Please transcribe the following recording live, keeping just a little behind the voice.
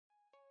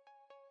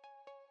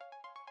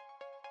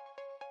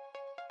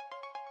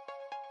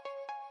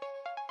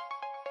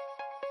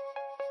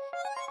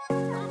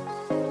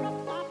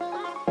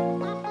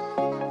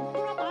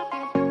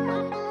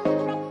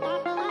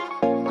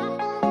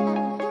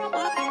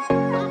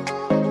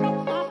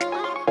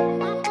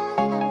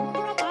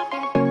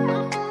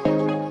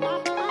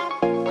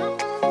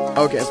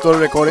Okej, står det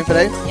recording för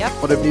dig?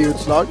 Japp. Och det blir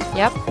utslag?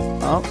 Japp.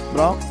 Ja,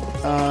 bra.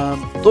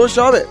 Då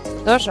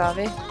kör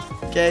vi.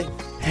 Okej.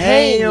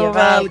 Hej och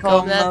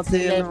välkomna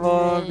till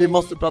vår... Vi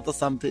måste prata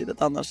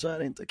samtidigt, annars är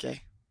det inte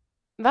okej.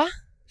 Va?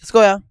 Jag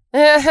skojar.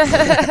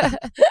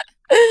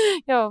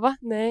 Ja, va?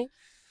 Nej.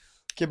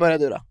 Okej, börja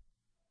du då.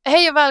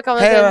 Hej och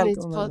välkomna till ett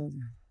nytt podd.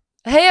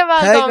 Hej och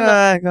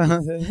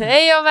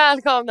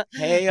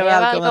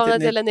välkomna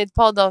till ett nytt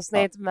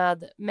poddavsnitt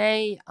med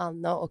mig,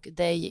 Anna, och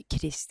dig,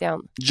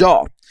 Christian.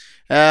 Ja.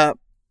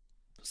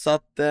 Så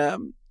att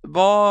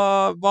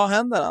vad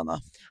händer,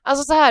 Anna?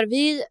 Alltså så här,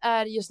 vi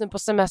är just nu på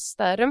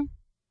semester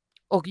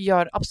och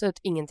gör absolut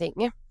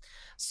ingenting.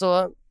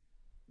 Så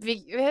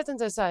vi vet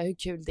inte så här hur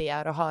kul det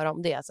är att höra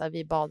om det. Så här,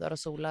 vi badar och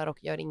solar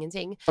och gör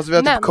ingenting. Alltså vi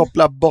har typ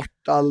kopplat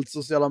bort allt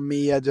sociala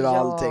medier och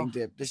allting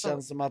typ. Det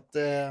känns som att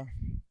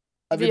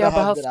vi har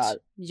behövt det här.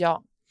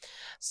 Ja.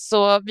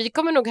 Så vi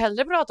kommer nog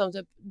hellre prata om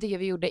typ det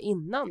vi gjorde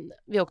innan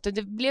vi åkte.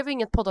 Det blev ju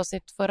inget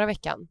poddavsnitt förra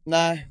veckan.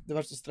 Nej, det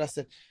var så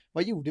stressigt.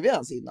 Vad gjorde vi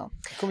ens innan?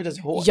 Jag kommer inte ens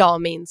ihåg.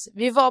 Jag minns.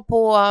 Vi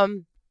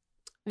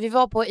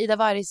var på Ida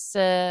Vargs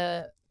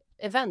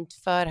event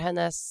för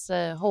hennes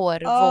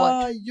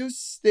hårvård.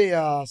 Just det,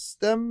 ja.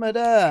 Stämmer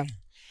det.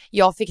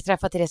 Jag fick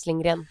träffa Therese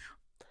Lindgren.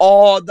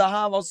 Det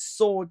här var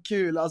så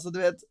kul. Alltså du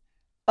vet,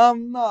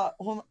 Anna,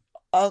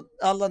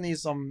 alla ni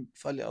som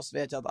följer oss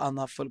vet ju att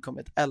Anna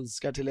fullkomligt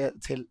älskar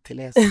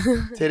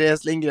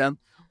Therese Lindgren.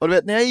 Och du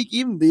vet, när jag gick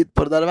in dit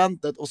på det där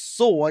eventet och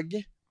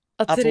såg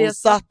att hon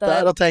satt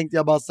där, då tänkte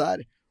jag bara så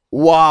här: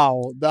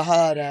 wow, det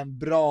här är en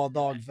bra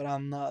dag för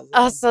Anna.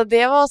 Alltså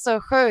det var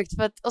så sjukt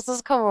och så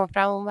kom hon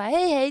fram och bara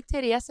hej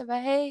Therese, jag bara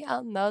hej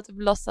Anna, och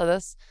typ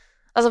låtsades.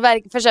 Alltså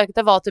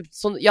försökte vara typ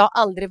som, jag har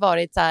aldrig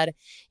varit så här.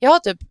 Jag har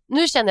typ,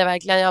 nu känner jag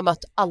verkligen jag har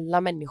mött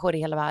alla människor i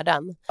hela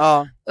världen.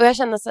 Ja. Och jag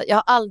känner så jag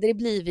har aldrig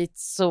blivit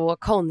så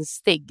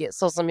konstig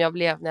så som jag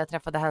blev när jag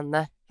träffade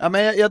henne. Ja,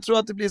 men jag tror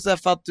att det blir så här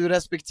för att du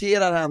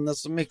respekterar henne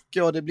så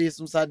mycket, och det blir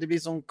som så här, det blir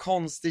som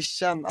konstig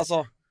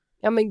alltså.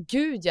 Ja men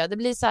gud ja, det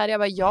blir så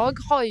här, jag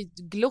har ju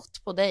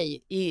glott på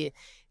dig i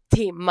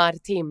timmar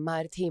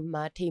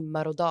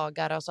och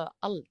dagar, alltså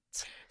allt.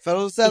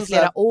 För och sen i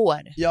flera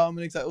år. Ja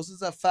men exakt, och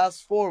så här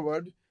fast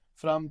forward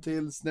fram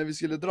tills när vi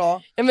skulle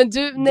dra. Ja men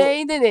du,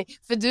 nej.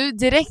 För du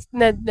direkt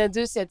när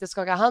du säger att jag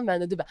ska hand med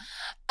henne, du bara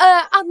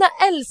Anna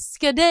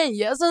älskar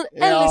dig. Alltså hon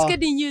älskar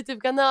din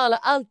YouTube-kanal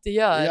och allt du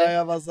gör. Ja,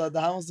 jag var så här, det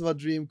här måste vara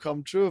dream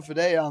come true för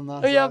dig, Anna.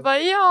 Och jag bara,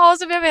 ja,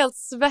 så blev jag helt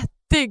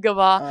svettig och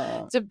bara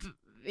typ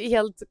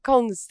helt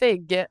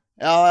konstig.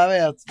 Ja, jag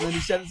vet. Men det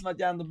kändes som att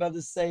jag ändå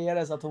behövde säga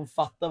det så att hon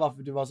fattar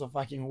varför du var så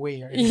fucking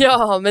weird.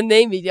 Ja, men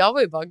nej, jag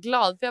var ju bara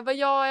glad. För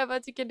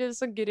jag tycker du är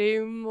så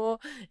grym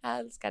och jag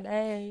älskar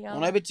dig. Ja.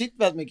 Hon har betytt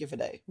väldigt mycket för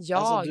dig. Ja,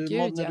 alltså,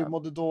 gud, när du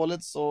mådde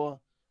dåligt så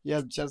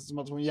känns det som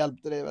att hon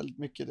hjälpte dig väldigt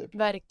mycket typ.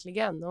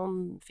 Verkligen,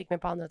 hon fick mig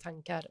på andra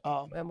tankar.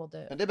 Ja. Och jag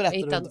mådde... Men det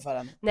berättade du inte för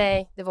henne.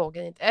 Nej, det vågade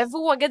jag inte. Jag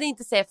vågade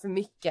inte säga för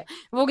mycket.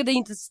 Jag vågade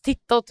inte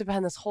titta åt typ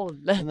hennes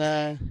håll.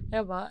 Nej.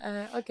 Jag bara,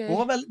 okej. Hon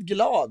var väldigt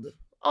glad.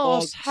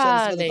 Och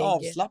kändes väldigt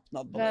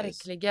avslappnad på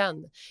verkligen.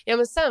 Ja,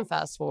 men sen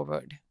fast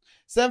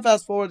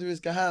forward vi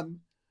ska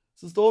hem.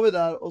 Så står vi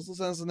där och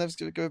sen så när vi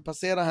ska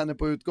passera henne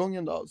på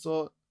utgången då.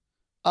 Så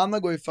Anna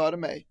går ju före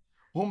mig.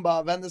 Hon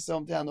bara vänder sig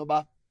om till henne och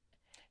bara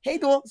hej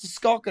då, så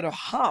skakar du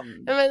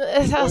hand. Ja, men,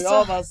 alltså... Och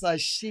jag var så här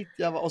shit,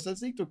 och sen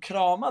så gick du och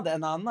kramade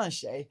en annan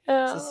tjej.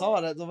 Så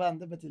sa det, då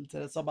vände mig till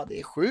Therese och bara det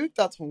är sjukt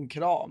att hon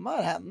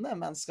kramar henne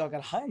men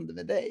skakar hand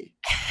med dig.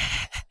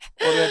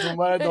 Och vet, hon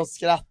började då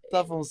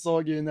skratta för hon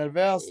såg ju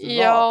nervös du var.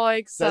 Ja,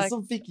 exakt. Sen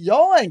så fick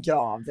jag en kram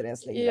av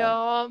Therese Lindgren.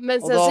 Ja,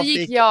 men sen så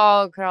gick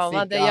jag och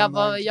kramade.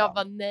 Jag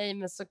bara nej,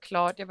 men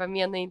såklart. Jag bara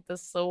menar inte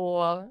så.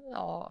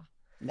 Ja.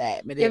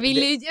 Nej, men det, jag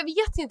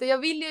vet inte. Jag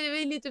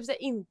vill ju typ så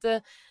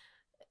inte...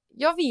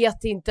 Jag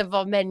vet inte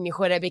vad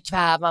människor är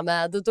bekväma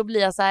med. Och då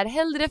blir jag så här,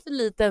 hellre för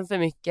lite än för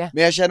mycket.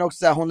 Men jag känner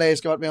också att hon lär ju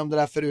ska ha varit med om det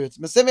där förut.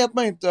 Men sen vet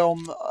man ju inte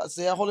om,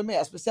 alltså jag håller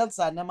med. Speciellt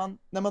så här,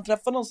 när man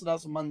träffar någon sådär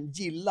som man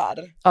gillar.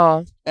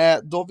 Ja.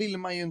 Då vill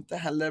man ju inte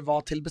heller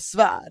vara till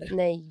besvär.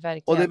 Nej,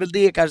 verkligen. Och det är väl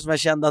det kanske som jag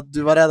kände att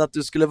du var rädd att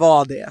du skulle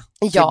vara det.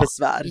 Till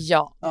besvär.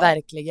 Ja,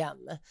 verkligen.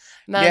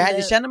 Men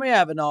det känner man ju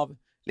även av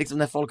liksom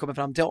när folk kommer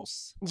fram till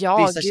oss.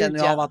 Ja, vissa känner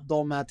ju av att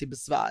de är till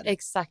besvär.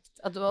 Exakt.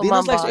 Det är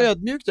någon slags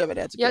ödmjukt över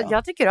det tycker jag.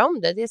 Jag tycker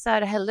om det. Det är så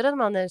här, hellre att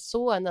man är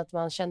så än att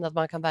man känner att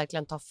man kan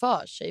verkligen ta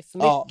för sig för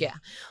mycket.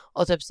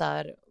 Och typ så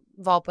här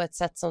vara på ett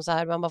sätt som så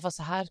här, man bara,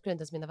 så här skulle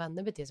inte ens mina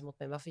vänner bete sig mot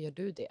mig. Varför gör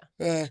du det?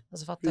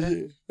 Alltså fattar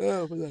du?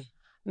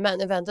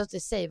 Men eventet i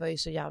sig var ju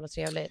så jävla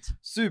trevligt.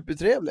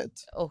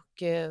 Supertrevligt.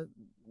 Och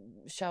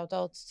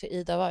shoutout till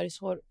Ida Vargs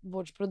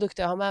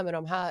hårvårdsprodukter. Jag har med mig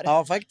dem här.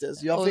 Ja,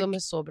 faktiskt. De är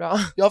så bra.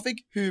 Jag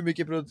fick hur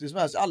mycket produkter som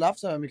helst. Alla har haft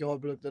så här mycket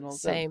hårprodukter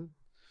någonsin. Same.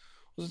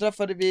 Och så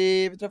träffade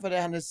vi träffade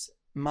hennes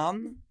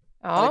man,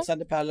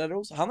 Alexander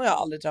Perleros. Han har jag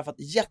aldrig träffat.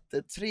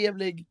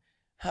 Jättetrevlig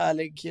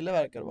härlig kille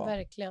verkar det vara.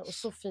 Verkligen, och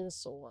så fin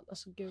son.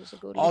 Alltså gud, så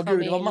gullig Ja, familj.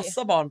 gud, det var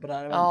massa barn på det här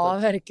eventet. Ja,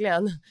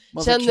 verkligen.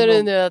 Man Känner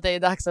du nu att det är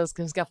dags att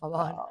skaffa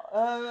barn?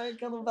 Ja, jag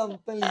kan nog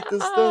vänta en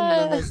liten stund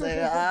med att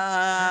säga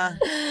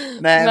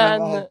nej, men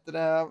vad heter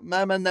det?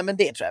 Nej, men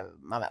det tror jag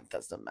man väntar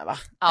en stund med, va?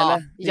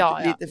 Ja,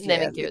 eller? Lite fler,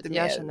 nej, men gud, lite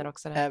jag mer känner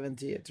också det.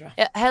 Äventyr, tror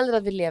jag. Hellre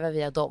att vi lever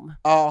via dem.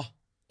 Ja.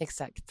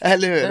 Exakt.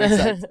 Eller hur,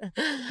 exakt.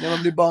 När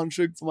man blir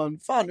barnsjuk får man,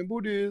 fan, nu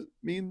borde ju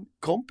min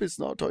kompis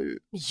snart ha ju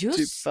just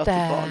typ fött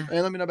ett barn.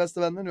 En av mina bästa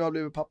vänner nu har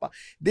blivit pappa.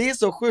 Det är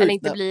så sjukt. Eller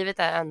inte blivit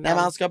det än. Nej,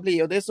 man ska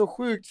bli, och det är så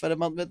sjukt för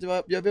man, vet du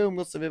vad, jag har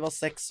umgåtts sedan vi var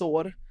 6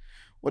 år.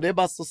 Och det är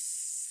bara så,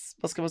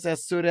 vad ska man säga,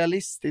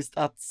 surrealistiskt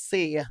att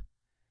se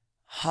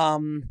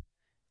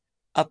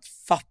att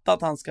fatta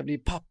att han ska bli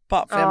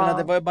pappa. För jag menar,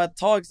 det var ju bara ett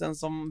tag sedan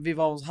som vi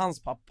var hos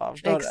hans pappa,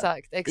 förstår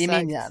exakt. I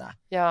min hjärna.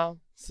 Ja.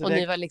 Så och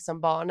ni var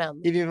liksom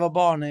barnen. Vi var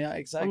barnen, ja,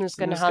 exakt. Och nu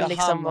ska han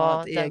liksom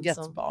vara ett eget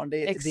som... barn.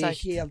 Det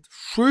är helt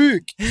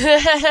sjukt.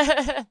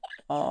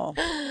 Ja.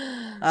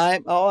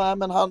 Nej, ja,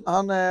 men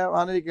han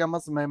är lika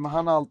gammal som mig, men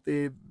han har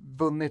alltid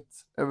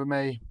vunnit över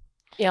mig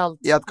i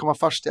allt. I att komma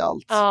först i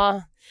allt.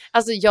 Ja.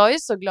 Alltså jag är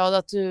så glad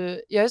att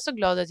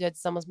jag är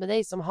tillsammans med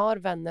dig som har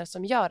vänner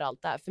som gör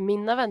allt det här. För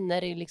mina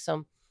vänner är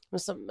liksom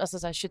alltså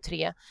så här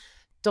 23.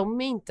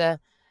 De är inte,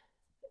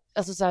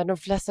 alltså så här, de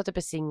flesta typ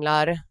är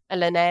singlar,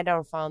 eller nej, det är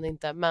de fan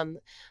inte, men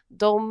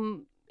de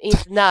är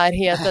inte i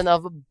närheten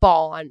av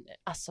barn,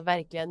 alltså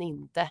verkligen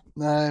inte.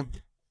 Nej.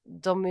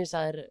 De är ju så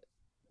här,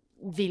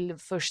 vill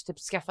först typ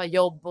skaffa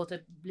jobb och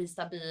typ bli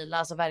stabila,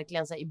 alltså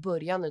verkligen så här, i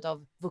början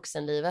utav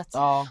vuxenlivet.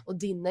 Ja. Och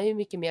dina är ju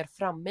mycket mer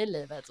framme i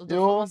livet, och då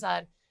får man så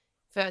här,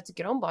 för jag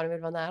tycker om barn,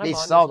 vill vara nära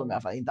vissa barn. Av dem i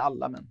alla fall, inte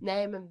alla, men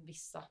nej, men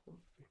vissa.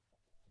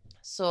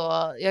 Så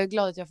jag är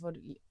glad att jag får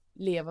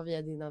leva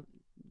via dina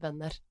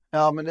vänner.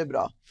 Ja, men det är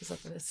bra.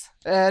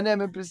 Nej,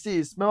 men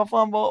precis. Men vad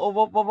fan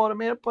vad var det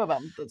mer på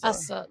eventet? Så?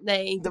 Alltså,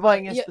 nej, inte. Det var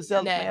inget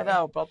speciellt med det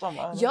att prata om,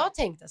 va? Jag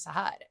tänkte så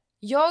här.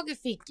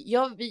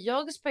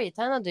 Jag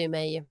spraytannade ju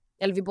mig,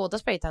 eller vi båda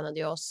spraytannade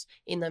ju oss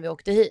innan vi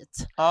åkte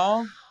hit.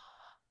 Ja.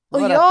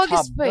 Och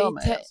jag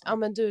spraytannade, ja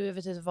men du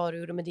vet inte vad du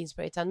gjorde med din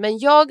spraytan, men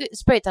jag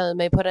spraytannade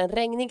mig på den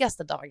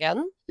regnigaste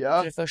dagen,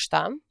 för det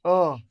första.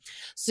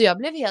 Så jag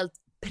blev helt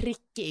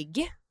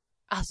prickig.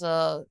 Alltså,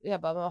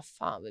 jag bara, men vad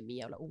fan, med min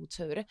jävla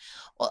otur.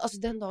 Och alltså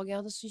den dagen jag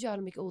hade så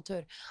jävla mycket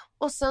otur.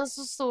 Och sen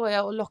så står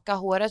jag och lockar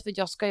håret, för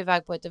jag ska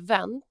iväg på ett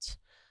event.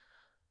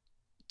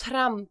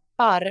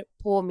 Trampar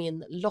på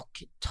min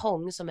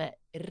locktång som är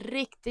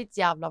riktigt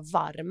jävla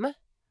varm.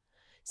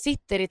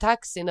 Sitter i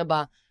taxin och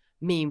bara,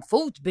 min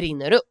fot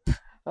brinner upp.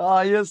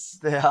 Ja,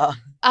 just det, ja.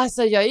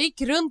 Alltså jag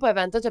gick runt på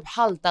eventet typ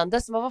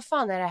haltandes. Men vad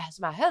fan är det här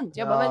som har hänt?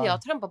 Jag bara, men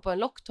jag trampar på en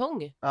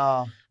locktång.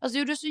 Ja. Alltså det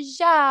gjorde så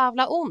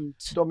jävla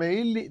ont. De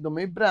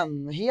är ju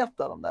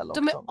brännheta, de där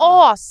locktångarna. De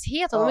är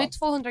asheta, de är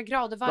 200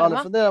 grader varma.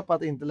 Jag funderar på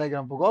att inte lägga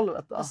dem på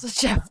golvet då. Alltså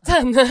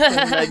käften.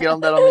 Lägga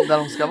dem där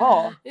de ska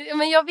vara.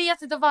 Men jag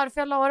vet inte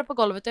varför jag la det på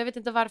golvet. Jag vet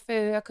inte varför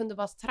jag kunde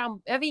bara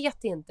trampa. Jag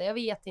vet inte.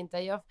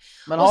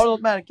 Men har du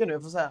något märke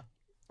nu? Får se.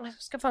 Jag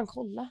ska fan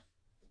kolla.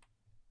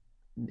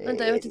 Nej,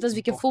 vänta, jag vet inte ens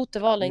vilken fot det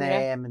var längre.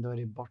 Nej, men då är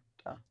det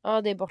borta.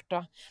 Ja, det är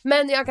borta.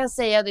 Men jag kan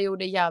säga att det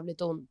gjorde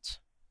jävligt ont.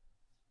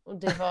 Och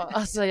det var,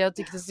 alltså jag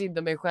tyckte synd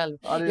om mig själv.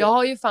 Ja, jag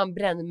har ju fan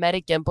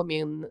brännmärken på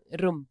min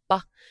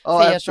rumpa. Ja,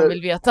 för er som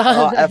vill veta.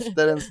 Ja,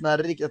 efter en sån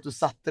här att du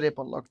satte det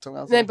på en locktång.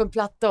 Alltså. Nej, på en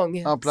plattång.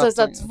 Ja,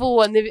 så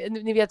två,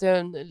 ni vet hur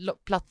en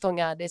plattång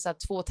är. Det är så här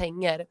 2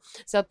 tänger.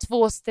 Så jag har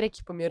 2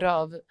 streck på min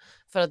röv.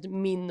 För att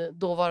min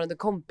dåvarande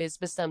kompis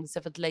bestämde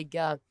sig för att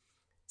lägga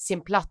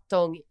sin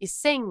plattång i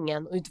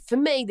sängen. Och för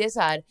mig det är så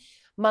här,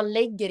 man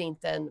lägger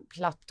inte en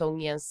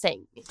plattång i en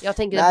säng. Jag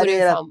tänker det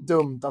är rätt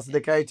dumt, alltså det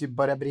kan ju typ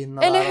börja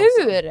brinna. Eller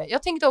hur? Också.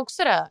 Jag tänkte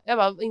också det. Jag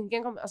bara,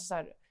 ingen kommer, alltså så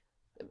här,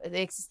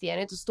 det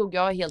existerar inte. Så stod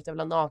jag helt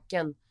jävla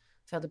naken,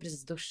 för jag hade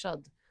precis duschat.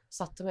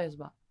 Satte mig och så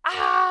bara,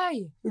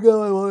 aj! Hur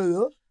gammal var du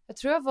då? Jag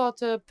tror jag var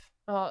typ,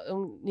 ja,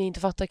 om ni inte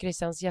fattar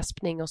Christians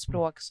gäspning och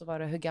språk, så var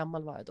det, hur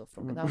gammal var jag då?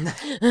 Frågade han.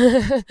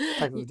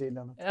 Tack för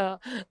tydligen. Ja.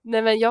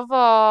 Nej, men jag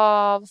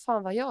var, vad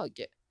fan var jag?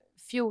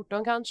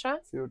 14 kanske?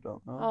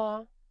 14,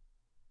 ja.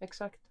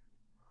 Exakt.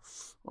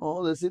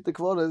 Ja, det sitter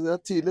kvar, det är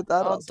tydligt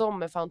där. Ja, alltså.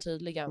 De är fan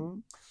tydliga.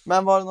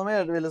 Men var det något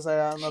mer du ville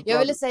säga? Jag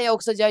ville säga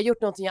också att jag har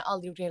gjort något jag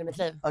aldrig gjort i hela mitt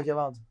liv. Okej,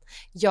 vad?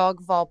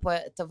 Jag var på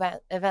ett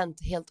event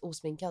helt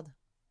osminkad.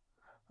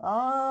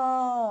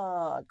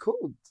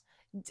 Coolt.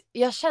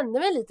 Jag kände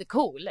mig lite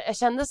cool. Jag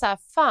kände så här,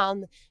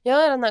 fan,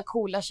 jag är den här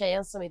coola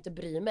tjejen som inte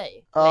bryr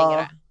mig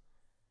längre.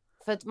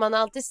 För att man har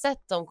alltid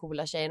sett de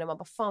coola tjejerna. Man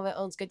bara, fan vad jag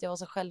önskar att jag var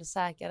så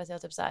självsäker. Att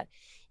jag typ så här,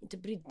 inte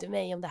brydde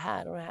mig om det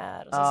här och det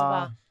här. Och sen så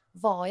bara,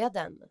 var jag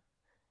den?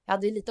 Jag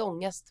hade ju lite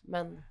ångest,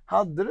 men...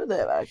 Hade du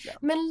det verkligen?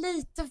 Men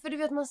lite, för du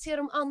vet, man ser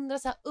de andra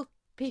så här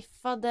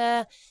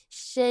uppiffade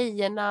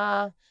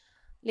tjejerna.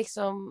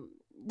 Liksom,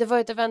 det var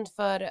ett event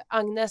för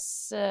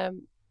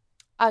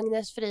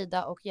Agnes,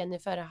 Frida och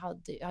Jennifer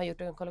har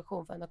gjort en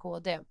kollektion för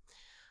NKD.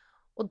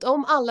 Och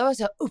de alla var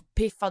så här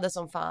uppiffade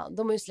som fan.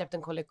 De har ju släppt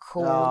en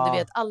kollektion. Du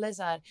vet, alla är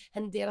så här,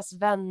 deras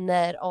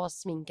vänner och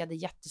sminkade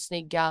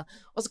jättesnygga.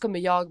 Och så kommer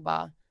jag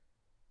bara,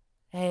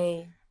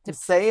 Hej. Typ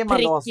säger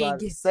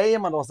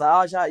man då så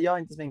här, jag är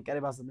inte sminkad, det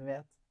är bara så att ni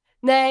vet.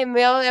 Nej,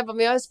 men jag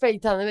är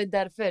spraytan,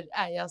 därför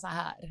är jag så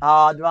här.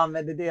 Ja, du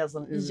använder det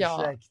som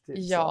ursäkt.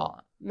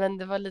 Ja, men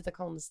det var lite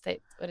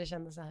konstigt. Och det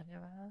kändes så här.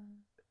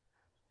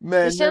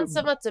 Men, det känns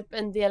som att typ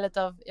en del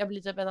av, jag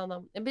blir typ en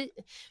annan.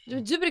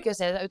 Du brukar ju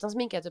säga att utan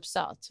smink är jag typ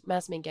söt,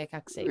 med smink är jag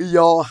kaxig.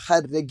 Ja,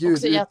 herregud.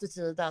 Också i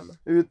attityden.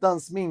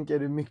 Utan smink är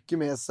du mycket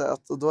mer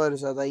söt. Och då är du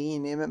så att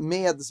in i.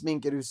 Med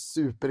smink är du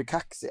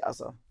superkaxig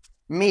alltså.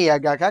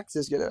 Mega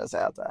kaxig skulle jag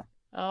säga att det är.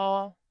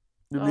 Ja.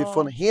 Du blir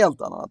från en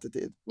helt annan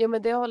attityd. Jo,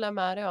 men det håller jag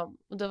med dig om.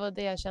 Och det var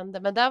det jag kände.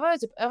 Men där var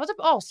jag var typ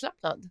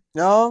avslappnad.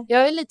 Ja.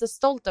 Jag är lite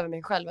stolt över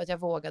mig själv att jag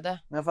vågade.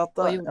 Jag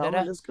fattar. Och gjorde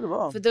men det skulle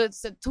vara. För det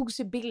togs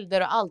ju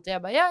bilder och allt. Och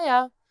jag bara,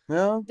 ja.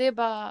 Det är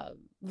bara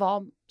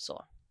var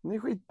så. Det är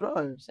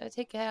skitbra ju. Så jag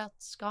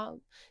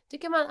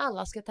tycker man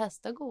alla ska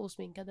testa att gå och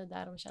sminka det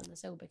där de känner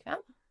sig obekväm.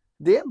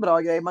 Det är en bra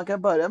grej. Man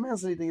kan börja med en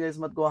sån liten grej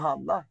som att gå och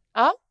handla.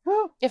 Ja.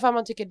 Ifall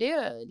man tycker det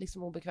är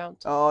liksom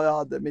obekvämt.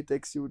 Ja, mitt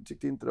ex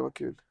tyckte inte det var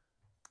kul.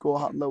 Gå och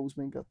handla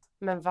osminkat.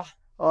 Men va?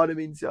 Ja, det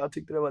minns jag. Jag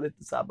tyckte det var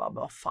lite så här, bara,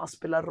 vad fan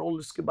spelar roll?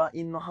 Du ska bara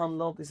in och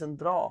handla något och sen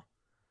dra.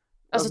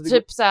 Alltså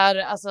typ så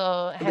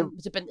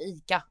här, typ en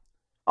Ica.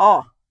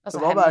 Ja, alltså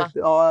det var hemma.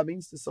 verkligen, ja, jag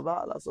minns det så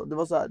väl. Alltså, det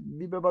var så här,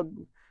 vi behöver bara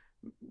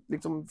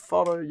liksom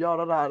fara och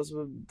göra det här och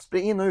så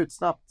spring in och ut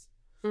snabbt.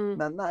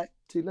 Men nej,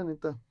 tydligen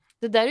inte.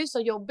 Det där är ju så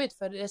jobbigt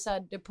för det är så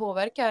här, det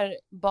påverkar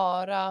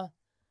bara.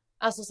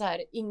 Alltså så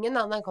här, ingen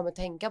annan kommer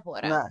tänka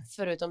på det. Nej.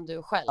 Förutom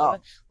du själv. Ja.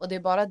 Och det är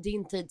bara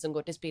din tid som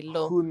går till spillo.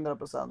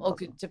 100%. Och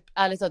alltså. typ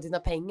ärligt talat dina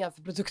pengar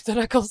för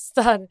produkterna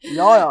kostar.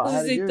 Ja, och så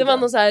herregud, sitter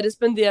man och så här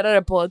spenderar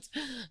det på att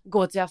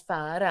gå till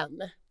affären.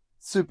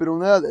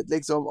 Superonödigt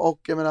liksom. Och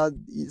jag menar,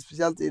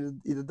 speciellt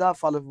i det där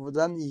fallet för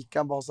den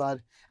Ica var så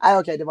här. Nej,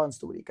 okej, det var en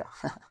stor Ica.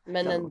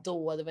 Men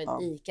ändå, det var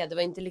en Ica. Det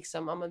var inte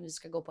liksom, men vi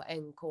ska gå på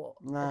NK och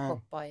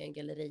shoppa i en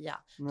galleria.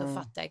 Då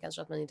fattar jag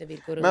kanske att man inte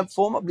vill gå runt.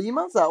 Men blir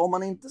man så här, om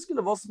man inte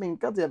skulle vara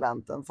sminkad till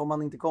eventen, får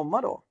man inte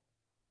komma då?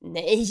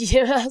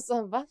 Nej,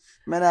 alltså va?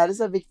 Men är det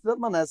så här viktigt att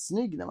man är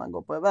snygg när man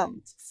går på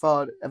event?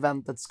 För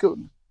eventets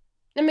skull?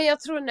 Nej, men jag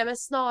tror men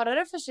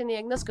snarare för sin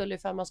egna skull,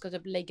 för att man ska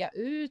typ lägga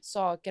ut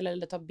saker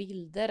eller ta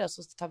bilder och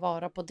så ta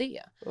vara på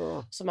det.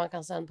 Så man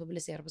kan sen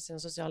publicera på sina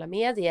sociala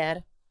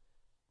medier.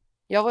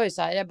 Jag var ju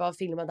så här, jag bara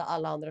filmade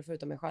alla andra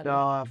förutom mig själv.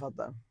 Ja, jag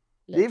fattar.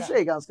 Lite. Det är i och för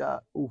sig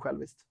ganska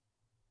osjälviskt.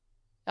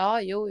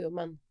 Ja, jo,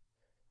 men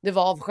det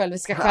var av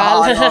själviska skäl.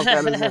 Ja, det var av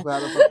själviska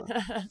skäl.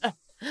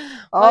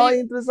 Ja,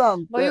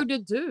 intressant. Vad gjorde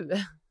du?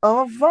 Ja,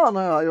 vad fan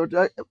har jag gjort?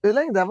 Hur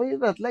länge? Det var ju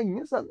rätt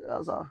länge sedan.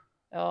 Alltså.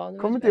 Ja,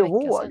 kommer inte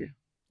ihåg.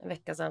 En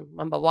vecka sedan.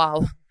 Man bara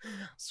wow.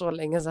 Så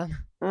länge sedan.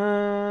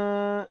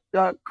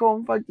 Jag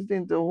kom faktiskt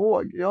inte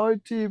ihåg. Jag har ju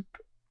typ.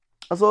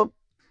 Alltså.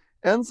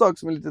 En sak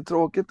som är lite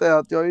tråkigt är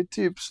att jag har ju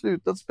typ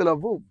slutat spela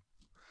WoW.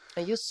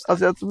 Ja, just det.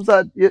 Alltså jag tror så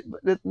här.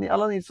 Vet ni,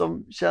 alla ni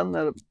som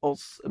känner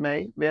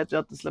mig vet ju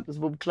att det släpptes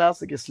WoW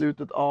Classic i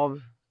slutet av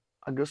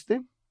augusti.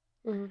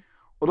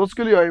 Och då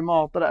skulle jag ju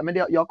mata det. Men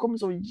jag kom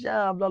så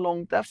jävla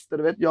långt efter.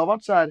 Du vet, jag har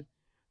varit så här.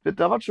 Det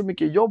har varit så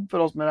mycket jobb för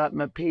oss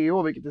med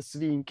PH, vilket är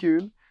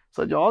svinkul.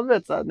 Så att jag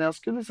vet så här, när jag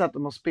skulle sätta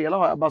mig och spela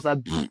har jag bara så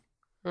här.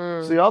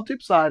 Så jag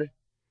typ så här.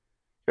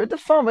 Jag vet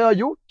inte fan vad jag har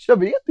gjort. Jag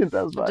vet inte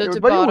ens vad jag har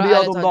gjort. Vad gjorde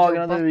jag de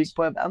dagarna när vi gick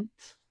på event?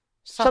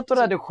 Satt och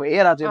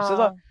redigerade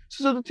typ.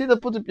 Så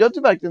tittade på typ. Jag har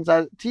typ verkligen så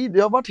här tid.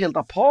 Jag har varit helt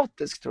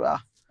apatisk tror jag.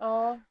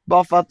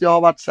 Bara för att jag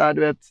har varit så här,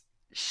 du vet,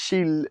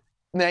 chill.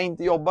 När jag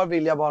inte jobbar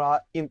vill jag bara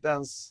inte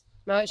ens.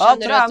 Men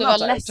känner du att du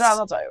var less?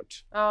 Tränat har jag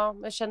gjort. Ja,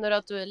 men känner du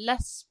att du är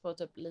less på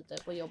typ lite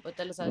på jobbet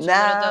eller så här?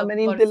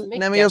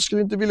 Nej, men jag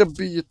skulle inte vilja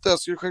byta. Jag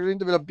skulle själv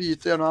inte vilja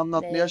byta göra något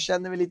annat. Nej. Men jag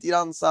känner väl lite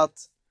grann så att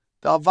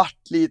det har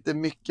varit lite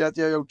mycket att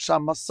jag har gjort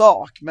samma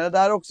sak. Men det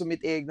där är också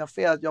mitt egna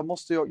fel. Att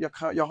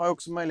jag har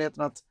också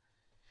möjligheten att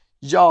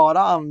göra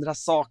andra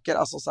saker.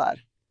 Alltså så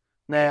här,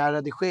 när jag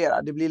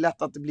redigerar. Det blir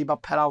lätt att det blir bara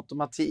per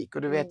automatik.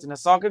 Och du vet ju, när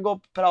saker går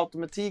per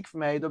automatik för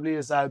mig, då blir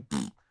det så här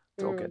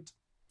tråkigt.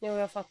 Jo,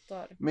 jag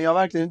fattar. Men jag har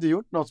verkligen inte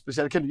gjort något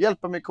speciellt. Kan du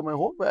hjälpa mig komma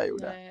ihåg vad jag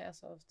gjorde? Nej,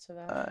 alltså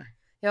tyvärr.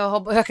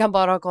 Jag kan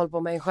bara ha koll på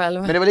mig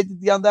själv. Men det var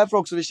lite grann därför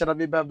också vi kände att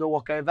vi behövde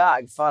åka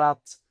iväg. För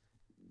att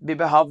vi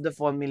behövde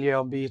få en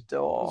miljöombyte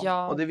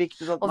och det är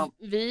viktigt att man.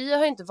 Vi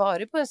har inte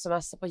varit på en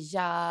semester på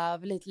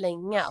jävligt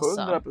länge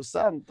alltså.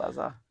 100%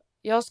 alltså.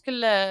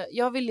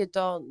 Jag vill ju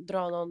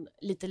dra någon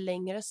lite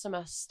längre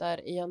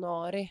semester i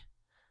januari.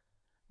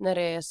 När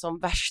det är som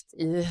värst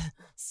i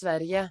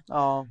Sverige.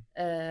 Ja.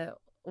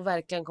 Och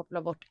verkligen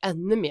koppla bort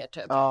ännu mer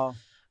typ. Ja.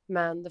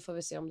 Men det får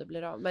vi se om det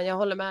blir av. Men jag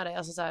håller med dig.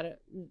 Alltså så här,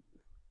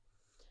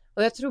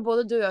 och jag tror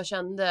både du och jag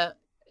kände.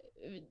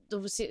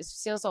 De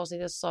senaste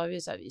avsnittet så sa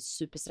vi så här, vi är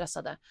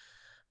superstressade.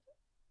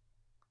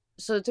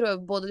 Så jag tror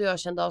både du och jag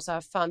kände av så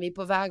här, fan vi är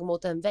på väg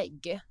mot en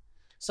vägg.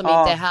 Som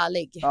inte är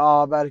härlig.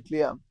 Ja,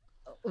 verkligen.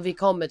 Och vi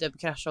kommer typ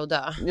krascha och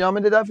dö. Ja,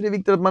 men det är därför det är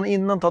viktigt att man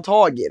innan tar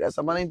tag i det.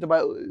 Så att man inte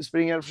bara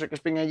försöker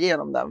springa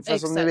igenom den. För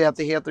som ni vet,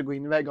 det heter gå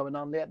in i vägg av en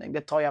anledning.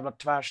 Det tar jävla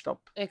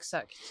tvärstopp.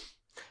 Exakt.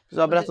 Så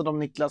jag har berättat om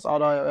Niklas.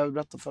 Ja, jag har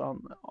berättat för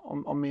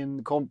honom om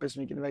min kompis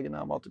som gick in i väggen när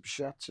han var typ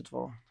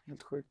 21-22.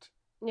 Helt sjukt.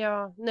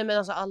 Ja, nej men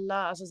alltså alla,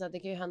 alltså så här, det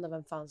kan ju hända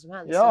vem fan som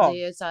helst. Ja. Och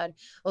det är så här,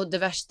 och det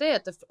värsta är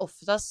att det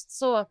oftast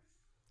så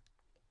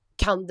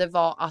kan det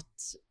vara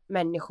att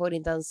människor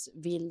inte ens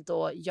vill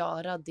då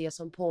göra det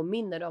som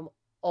påminner dem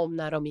om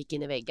när de gick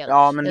in i väggen.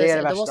 Ja, men det är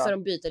det Då värsta. måste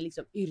de byta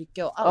liksom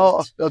yrke och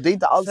allt. Ja, det är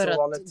inte alls för så att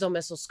vanligt. de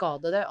är så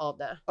skadade av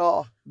det.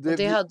 Ja, Och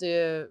det hade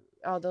ju,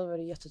 ja det var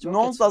jättetråkigt.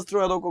 Någonstans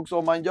tror jag dock också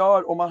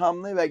om man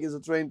hamnar i väggen så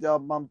tror jag inte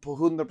att man på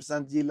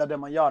 100% gillar det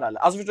man gör. Eller?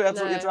 Alltså förstår jag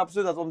tror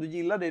absolut att om du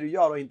gillar det du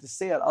gör och är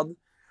intresserad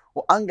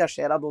och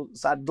engagerad och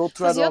så här, då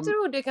tror jag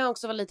tror det kan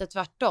också vara lite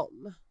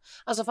tvärtom.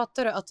 Alltså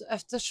fattar du att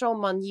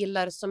eftersom man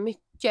gillar så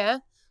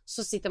mycket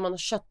så sitter man och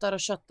köttar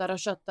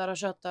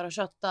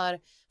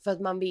för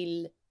att man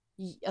vill,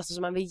 alltså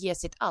så man vill ge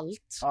sitt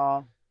allt.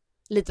 Ja.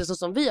 Lite så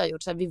som vi har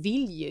gjort, så här, vi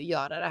vill ju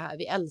göra det här,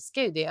 vi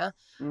älskar ju det.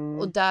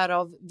 Och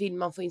därav vill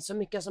man få in så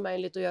mycket som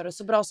möjligt och göra det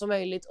så bra som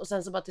möjligt och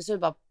sen så bara till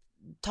slut bara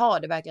tar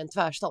det verkligen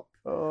tvärstopp.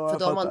 För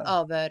då har man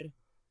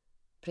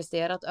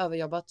överpresterat,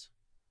 överjobbat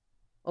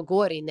och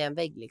går in i en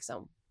vägg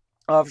liksom.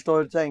 Ja, jag förstår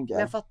hur du tänker.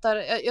 Men jag fattar,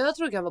 jag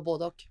tror det kan vara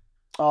både och.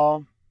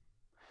 Ja.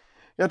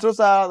 Jag tror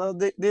så här,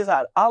 det är så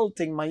här,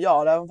 allting man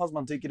gör, även fast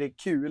man tycker det är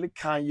kul,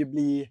 kan ju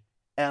bli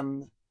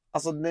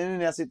alltså nu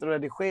när jag sitter och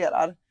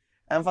redigerar,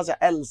 även fast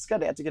jag älskar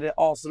det, jag tycker det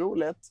är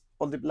asroligt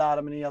och typ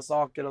lära mig nya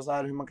saker och så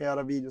här hur man kan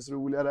göra videos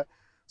roligare,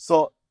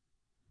 så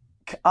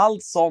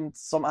allt sånt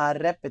som är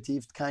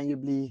repetitivt kan ju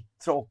bli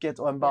tråkigt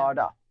och en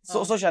börda.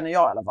 Så känner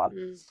jag i alla fall.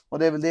 Och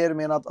det är väl det du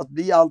menar, att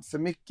bli allt för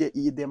mycket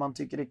i det man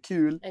tycker är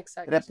kul.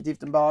 Exakt.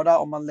 Repetitivt en börda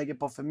om man lägger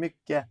på för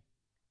mycket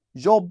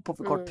jobb på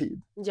för kort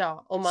tid.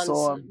 Ja, och man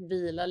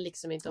vilar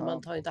liksom inte och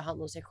man tar inte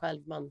hand om sig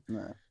själv. Man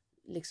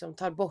liksom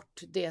tar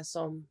bort det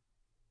som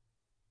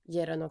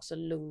ger en också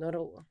lugn och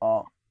ro.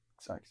 Ja,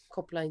 exakt.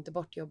 Koppla inte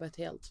bort jobbet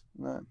helt.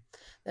 Nej,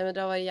 men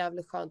det var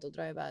jävligt skönt att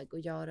dra iväg och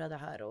göra det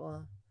här.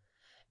 Och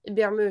jag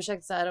ber om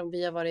ursäkt så här om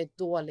vi har varit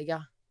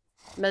dåliga.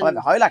 Men vi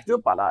har ju lagt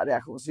upp alla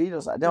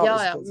reaktionsvideos här.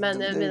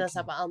 Men jag menar så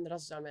här på andra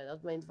sociala medier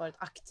att man inte varit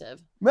aktiv.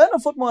 Men jag har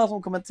fått många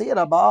som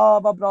kommenterar bara,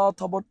 vad bra,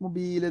 ta bort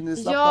mobilen nu,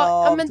 slappna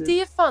av. Ja, men typ.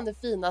 Det är fan det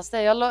finaste.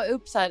 Jag la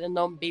upp så här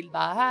någon bild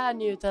bara, här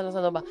njuter och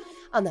sen de bara,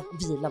 Anna,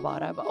 vila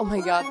bara. Jag bara, oh my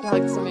god,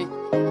 tack så mycket.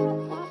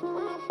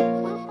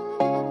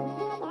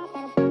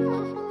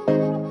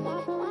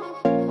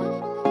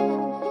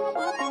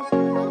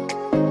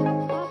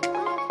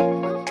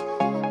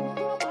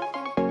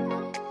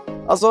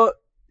 Alltså,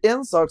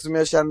 en sak som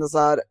jag känner så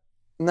här,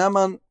 när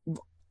man,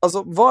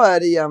 alltså vad är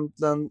det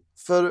egentligen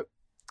för,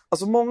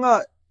 alltså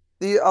många,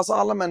 det är, alltså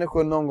alla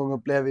människor någon gång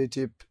upplever ju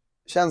typ,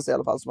 känns det i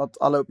alla fall som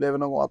att alla upplever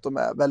någon gång att de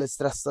är väldigt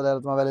stressade,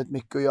 att de har väldigt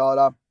mycket att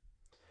göra.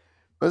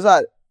 Men så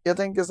här, jag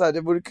tänker så här,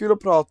 det vore kul att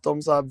prata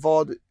om så här,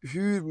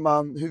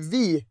 hur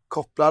vi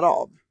kopplar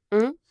av.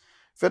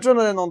 För jag tror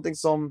att det är någonting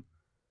som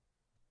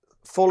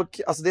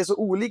folk, alltså det är så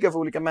olika för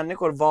olika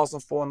människor vad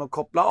som får en att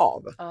koppla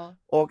av.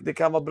 Och det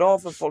kan vara bra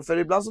för folk, för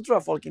ibland så tror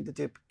jag folk inte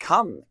typ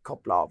kan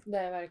koppla av. Det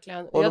är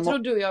verkligen. Och jag tror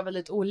du och jag är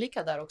väldigt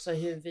olika där också,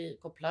 hur vi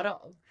kopplar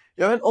av.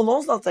 Ja, men, och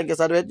någonstans tänker jag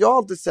så här, du vet, jag har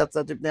alltid sett så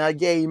här, typ när jag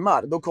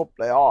gamer, då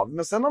kopplar jag av.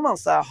 Men sen har man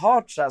så här,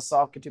 hört så här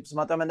saker, typ som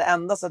att ja, men det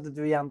enda sättet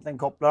du egentligen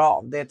kopplar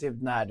av, det är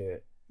typ när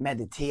du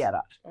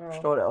mediterar.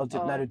 Förstår du? Och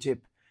typ när du typ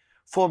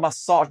får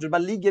massage, du bara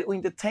ligger och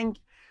inte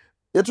tänker.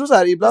 Jag tror så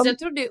här ibland. Alltså, jag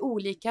tror det är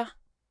olika.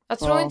 Jag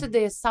tror inte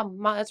det är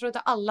samma. Jag tror inte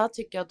alla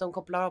tycker att de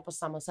kopplar av på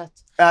samma sätt.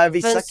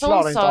 Vissa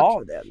klarar inte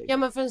av det. Liksom. Ja,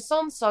 men för en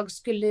sån sak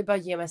skulle ju bara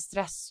ge mig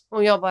stress.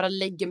 Om jag bara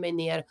lägger mig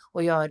ner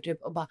och gör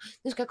typ och bara,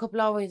 nu ska jag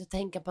koppla av och inte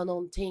tänka på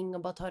någonting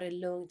och bara ta det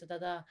lugnt.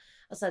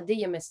 Alltså det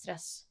ger mig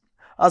stress.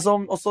 Alltså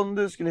och som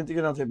du skulle inte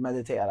kunna typ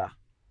meditera.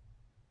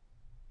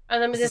 Ja,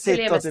 nej, men det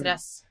skulle ge mig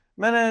stress.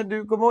 Men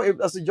du kommer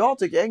ihåg, alltså jag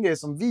tycker en grej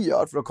som vi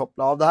gör för att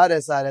koppla av, det här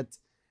är så här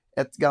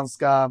ett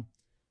ganska,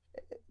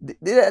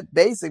 det är rätt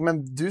basic,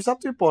 men du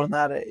satte ju på den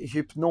här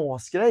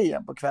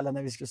hypnosgrejen på kvällen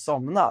när vi skulle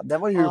somna. Det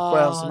var ju hur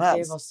skön som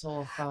helst. Det var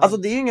så skönt. Alltså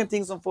det är ju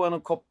ingenting som får en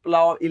att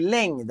koppla av i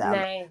längden.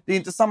 Nej. Det är ju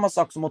inte samma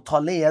sak som att ta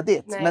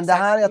ledigt. Nej, men det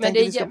här, jag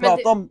tänker vi ska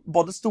prata om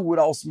både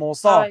stora och små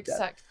saker.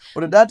 Exakt.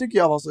 Och det där tycker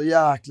jag var så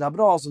jäkla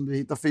bra som du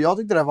hittade. För jag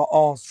tyckte det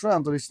var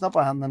asskönt att lyssna på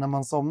henne när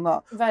man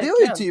somnade. Verkligen. Det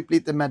var ju typ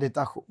lite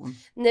meditation.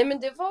 Nej, men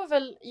det var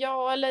väl,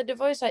 eller det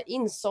var ju så här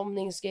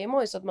insomningsgrej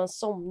så att man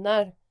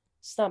somnar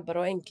snabbare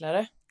och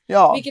enklare.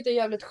 Ja. Vilket är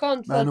jävligt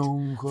skönt. Men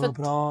hon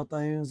pratar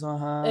ju så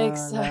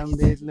här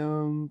väldigt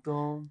lugnt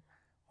om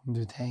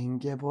du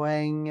tänker på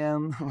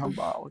ängen. Man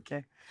bara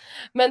okej.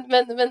 Men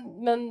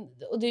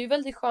och det är ju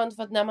väldigt skönt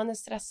för att när man är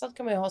stressad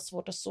kan man ju ha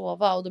svårt att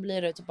sova och då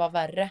blir det typ bara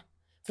värre.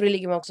 För då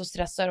ligger man också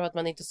stressad över att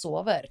man inte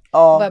sover.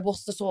 Och jag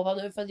måste sova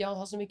nu för att jag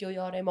har så mycket att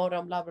göra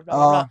imorgon, bla bla bla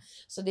bla.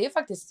 Så det är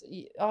faktiskt,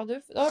 då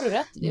har du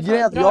rätt. Det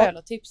är bra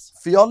jävla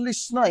tips. För jag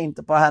lyssnar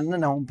inte på henne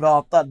när hon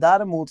pratar.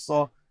 Däremot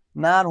så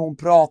när hon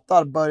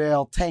pratar börjar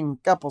jag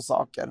tänka på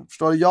saker.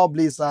 Förstår du? Jag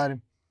blir så här.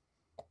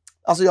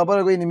 Alltså jag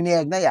börjar gå in i min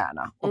egna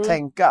hjärna och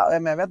tänka.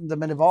 Men jag vet inte,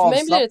 men det var för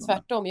mig blir det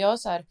tvärtom. Jag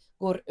så här,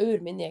 går ur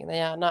min egna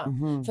hjärna.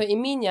 För i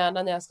min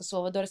hjärna när jag ska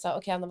sova, då är det så här,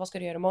 okej Anna, vad ska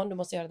du göra imorgon? Du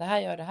måste göra det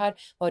här,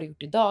 Vad har du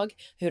gjort idag?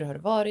 Hur har det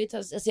varit?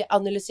 Alltså jag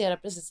analyserar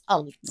precis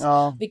allt.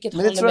 Vilket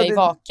håller mig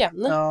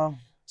vaken.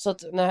 Så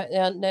att när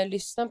jag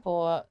lyssnar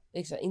på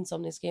liksom,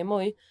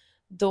 insomningsskemoj,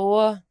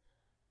 då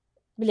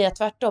blir jag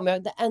tvärtom.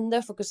 Det enda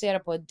jag fokuserar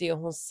på är det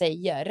hon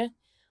säger.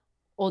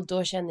 Och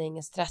då känner jag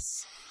ingen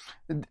stress.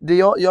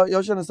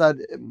 Jag känner så här.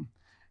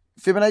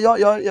 För jag menar,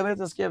 jag vet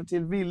jag skrev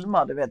till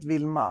Vilma, du vet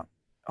Vilma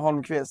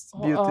Holmqvist,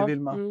 Beauty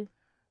Vilma.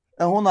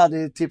 Hon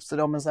hade tipsat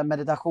om en sån här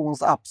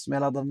meditationsapp som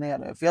jag laddade ner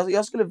nu. För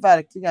jag skulle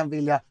verkligen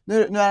vilja,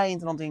 nu är det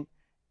inte någonting,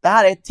 det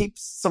här är ett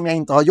tips som jag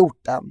inte har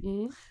gjort än.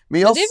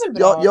 Men det är väl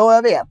bra?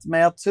 Jag vet, men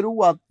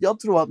jag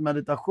tror att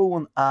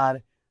meditation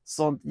är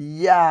sånt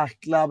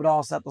jäkla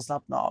bra sätt att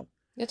slappna av.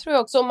 Jag tror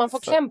också om man får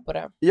kläm på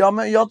det. Ja,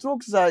 men jag tror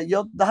också så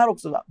här, det här är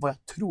också vad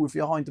jag tror, för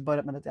jag har inte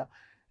börjat meditera.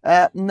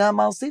 När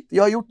man sitter,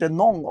 jag har gjort det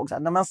någon gång så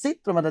här, när man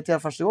sitter och mediterar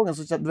första gången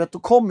så du vet, då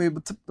kommer ju,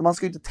 man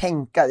ska ju inte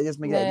tänka, det är det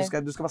som är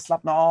grejen, du ska bara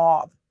slappna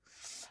av.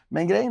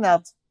 Men grejen är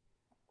att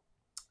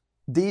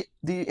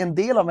det en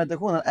del av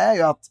meditationen är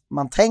ju att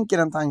man tänker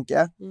en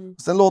tanke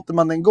och sen låter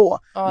man den gå.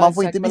 Man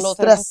får inte bli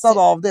stressad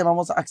av det, man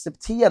måste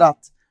acceptera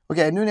att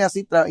okej, nu när jag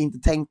sitter där och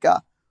inte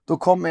tänka, då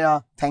kommer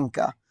jag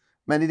tänka.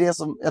 Men det är det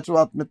som, jag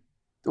tror att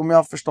om jag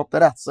har förstått det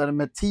rätt, så är det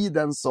med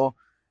tiden så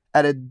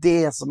är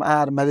det som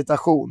är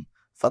meditation.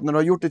 För att när du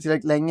har gjort det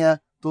tillräckligt länge,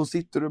 då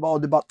sitter du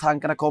bara och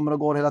tankarna kommer och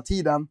går hela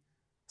tiden.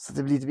 Så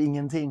det blir typ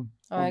ingenting.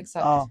 Ja,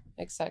 exakt.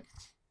 Exakt.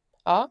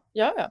 Ja.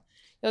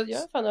 Jag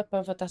är fan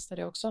öppen för att testa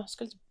det också.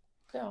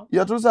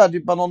 Jag tror så här,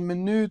 typ bara någon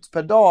minut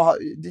per dag.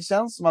 Det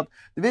känns som att,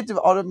 du vet ju,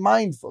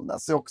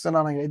 mindfulness är också en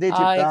annan grej. Det är typ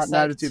det här,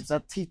 när du typ så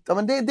här tittar.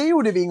 Men det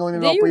gjorde vi en gång när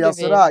vi var på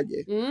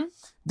Yasuragi.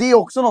 Det är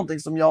också någonting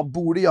som jag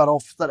borde göra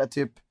oftare.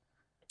 Typ.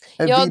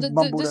 Ja,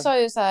 du sa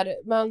ju så här,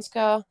 man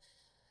ska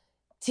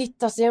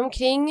titta sig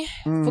omkring,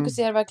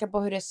 fokusera verkligen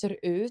på hur det ser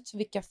ut,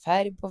 vilka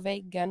färg på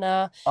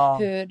väggarna,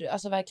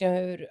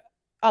 hur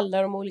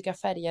alla de olika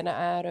färgerna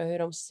är och hur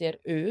de ser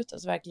ut,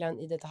 alltså verkligen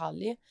i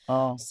detalj.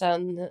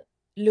 Sen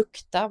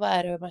lukta, vad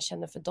är det man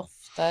känner för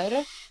dofter?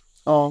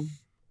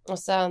 Och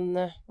sen,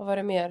 vad var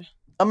det mer?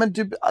 Ja, men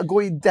typ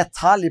gå i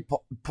detalj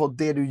på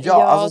det du gör.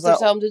 Ja, alltså, typ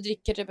så om du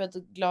dricker typ ett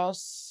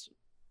glas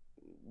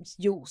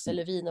juice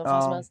eller vin och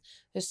vad som helst.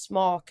 Hur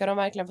smakar de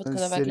verkligen för att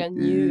kunna verkligen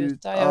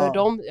njuta?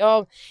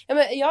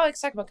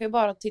 Exakt, man kan ju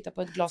bara titta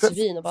på ett glas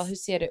vin och bara, hur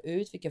ser det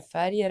ut? Vilken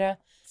färg är det?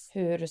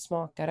 Hur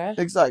smakar det?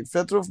 Exakt, för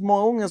jag tror för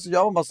många gånger så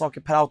gör man bara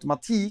saker per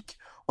automatik.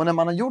 Och när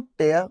man har gjort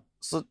det,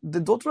 så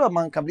då tror jag att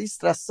man kan bli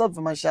stressad,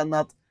 för man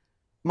känner att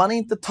man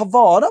inte tar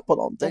vara på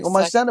någonting. Exakt. Och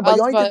man känner bara,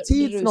 jag har inte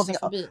tid för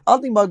någonting.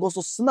 Allting bara går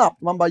så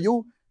snabbt. Man bara,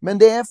 men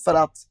det är för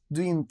att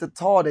du inte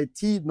tar dig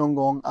tid någon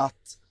gång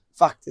att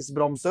faktiskt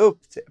bromsa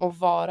upp till. Och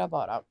vara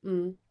bara.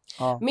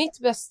 Mitt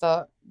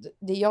bästa,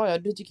 det jag gör,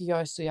 du tycker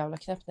jag är så jävla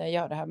knäpp när jag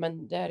gör det här,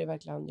 men det är det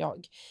verkligen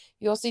jag.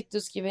 Jag sitter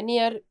och skriver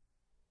ner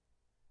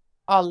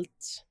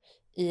allt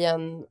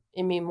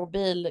i min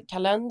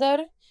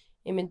mobilkalender,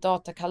 i min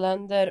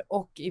datakalender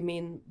och i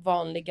min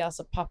vanliga,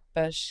 alltså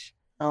pappers.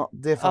 Ja,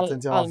 det fattar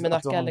inte jag.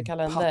 Almanacka eller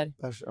kalender.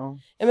 Pappers, ja,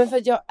 men för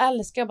att jag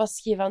älskar att bara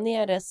skriva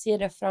ner det, se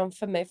det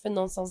framför mig, för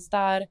någonstans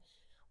där.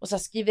 Och så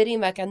skriver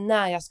in verkligen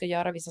när jag ska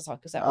göra vissa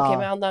saker. Okej,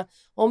 men Anna,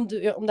 om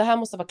det här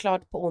måste vara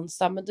klart på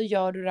onsdag, men då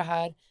gör du det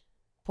här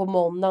på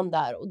måndagen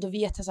där. Och då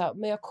vet jag så här,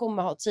 men jag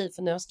kommer ha tid,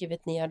 för nu har jag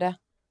skrivit ner det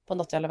på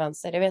något jävla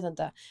vänster. Jag vet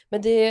inte.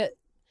 Men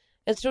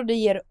jag tror det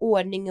ger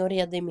ordning och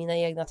reda i mina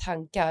egna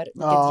tankar.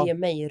 Vilket ger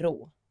mig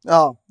ro.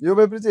 Ja, jo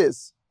men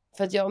precis.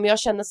 För att om jag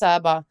känner så här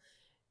bara,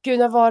 gud,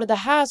 när var det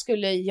här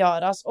skulle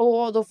göras?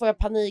 Då får jag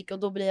panik och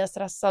då blir jag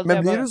stressad.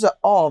 Men blir du så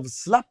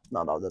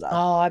avslappnad av det där?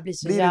 Ja, jag blir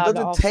så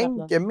jävla avslappnad. Blir det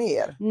inte att du tänker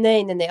mer?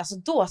 Nej. Alltså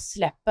då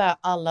släpper jag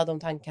alla de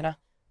tankarna.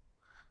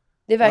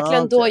 Det är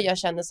verkligen då jag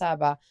känner så här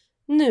bara,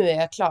 nu är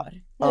jag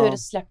klar. Nu är det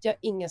släppt, jag har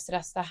ingen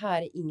stress. Det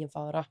här är ingen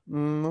fara.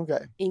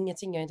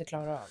 Ingenting jag inte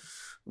klarar av.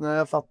 Nej,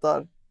 jag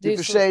fattar. I och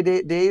för sig,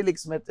 det är ju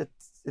liksom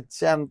ett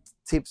känt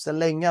tips sedan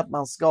länge att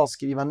man ska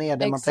skriva ner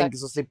det man tänker,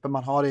 så slipper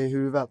man ha det i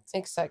huvudet.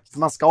 Exakt. För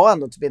man ska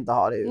ändå typ inte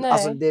ha det i huvudet.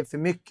 Alltså det är för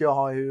mycket att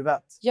ha i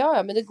huvudet.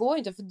 Ja, men det går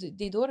inte, för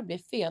det är då det blir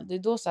fel. Det är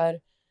då så här,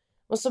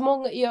 och så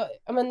många,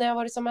 men när jag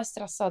varit som mest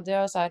stressad, jag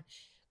har så här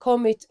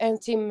kommit en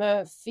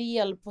timme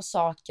fel på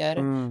saker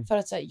för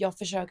att så här, jag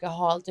försöker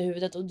ha allt i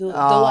huvudet, och då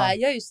är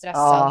jag ju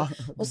stressad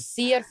och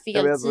ser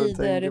fel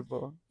tider.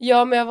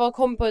 Ja, men jag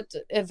kom på ett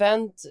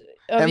event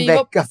en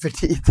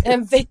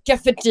vecka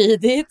för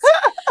tidigt.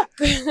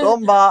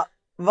 De bara,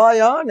 vad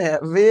gör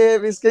ni?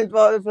 Vi ska inte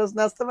vara förrän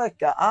nästa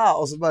vecka.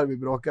 Och så började vi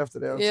bråka efter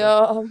det också.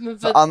 Ja, men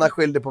för Anna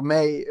skyllde på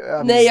mig.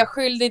 Nej, jag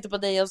skyllde inte på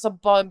dig. Och så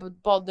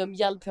bad om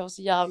hjälp. Jag var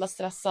så jävla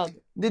stressad.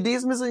 Det är det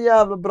som är så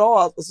jävla bra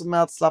alltså,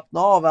 med att slappna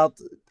av.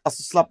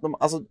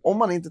 Alltså, om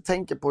man inte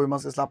tänker på hur man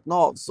ska slappna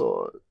av,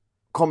 så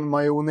kommer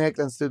man ju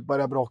onekligen slut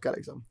börja bråka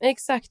liksom.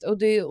 Exakt,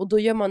 och då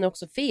gör man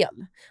också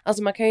fel.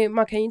 Alltså man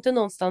kan ju inte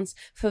någonstans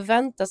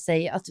förvänta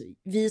sig att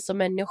vi som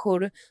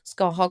människor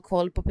ska ha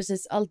koll på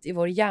precis allt i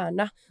vår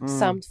hjärna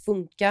samt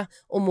funka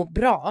och må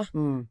bra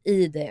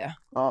i det.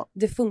 Ja.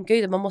 Det funkar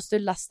ju, man måste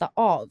lasta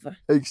av.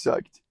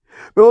 Exakt.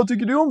 Men vad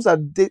tycker du om så här,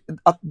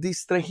 att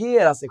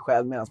distrahera sig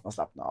själv medan man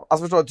slappnar av?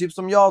 Alltså förstår du, typ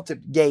som jag typ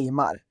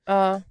gamer.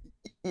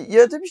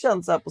 jag har typ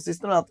känt så här på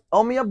sistone att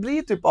men jag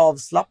blir typ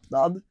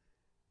avslappnad,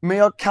 men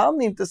jag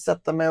kan inte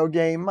sätta mig och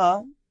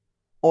gamea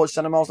och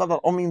känna mig avslappnad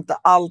om inte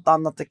allt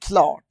annat är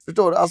klart.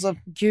 Förstår du? Alltså...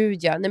 Gud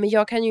ja, nej men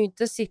jag kan ju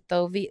inte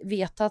sitta och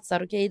veta att så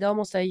här, okej, idag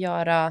måste jag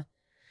göra,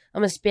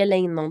 spela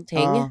in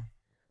någonting.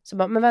 Så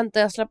bara, men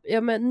vänta,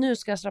 men nu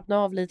ska jag slappna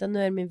av lite, nu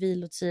är det min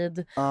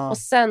vilotid. Och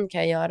sen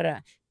kan jag göra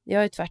det.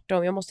 Jag är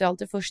tvärtom, jag måste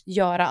alltid först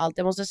göra allt.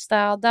 Jag måste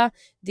städa,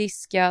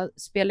 diska,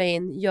 spela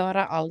in,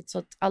 göra allt så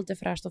att allt är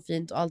fräscht och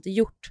fint och allt är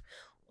gjort.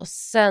 Och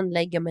sen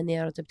lägga mig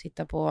ner och typ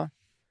titta på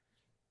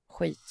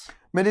skit.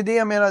 Men det är det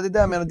jag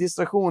menar,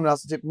 distraktioner,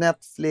 alltså typ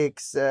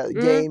Netflix,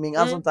 gaming,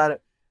 allt sånt där.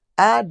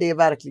 Är det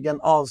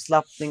verkligen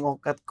avslappning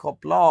och att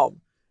koppla av?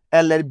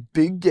 Eller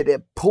bygger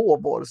det på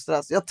vår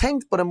stress? Jag har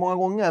tänkt på det många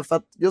gånger, för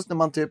att just när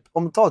man typ,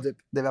 om man tar typ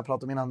det vi har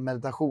pratat om innan,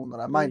 meditation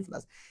och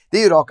mindfulness, det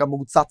är ju raka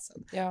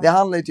motsatsen. Det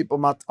handlar ju typ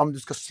om att om du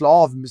ska slå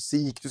av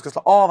musik, du ska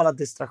slå av alla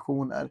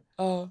distraktioner.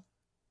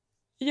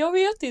 Jag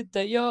vet inte,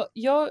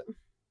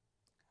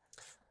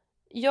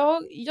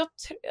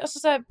 alltså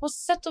så här, på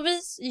sätt och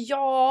vis,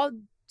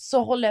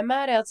 så håller jag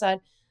med dig att så här,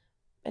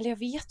 eller jag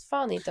vet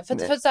fan inte.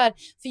 För så här,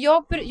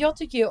 för jag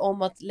tycker ju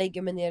om att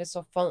lägga mig ner i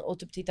soffan och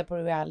typ titta på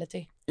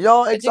reality.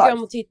 Ja, exakt. Jag tycker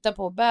om att titta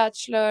på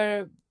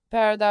Bachelor,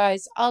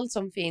 Paradise, allt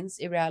som finns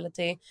i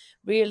reality.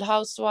 Real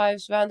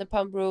Housewives,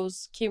 Vanderpump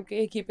Rules,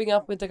 Keeping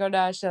Up with the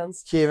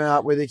Kardashians. Keeping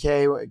Up with the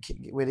KK.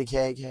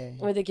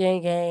 With the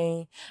KK.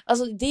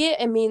 Alltså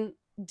det är min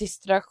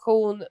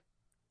distraktion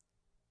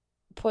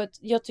på ett,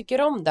 jag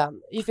tycker om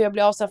den. För jag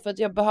blir avslappnad, för att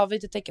jag behöver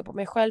inte tänka på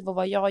mig själv och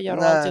vad jag gör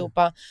och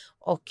alltihopa.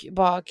 Och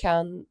bara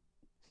kan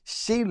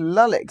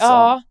chilla liksom.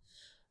 Ja,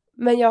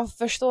 men jag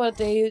förstår att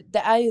det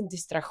är ju en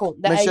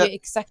distraktion. Det är ju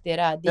exakt det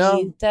är. Det är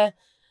ju inte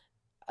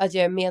att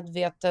jag är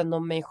medveten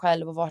om mig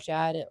själv och vart jag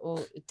är och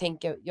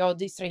tänker, jag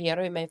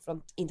distraherar ju mig från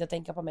att inte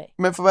tänka på mig.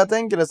 Men för vad jag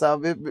tänker är så här,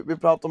 vi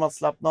pratar om att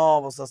slappna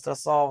av och så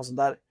stressa av och sånt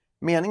där.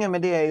 Meningen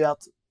med det är ju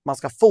att man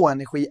ska få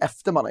energi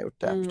efter man har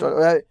gjort det. Förstår du?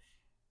 Och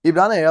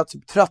ibland är jag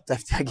typ trött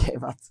efter jag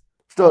gameat.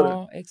 Förstår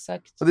du?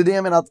 Exakt. Och det är det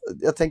jag menar, att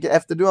jag tänker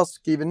efter du har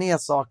skrivit ner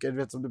saker, du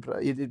vet, som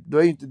då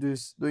är ju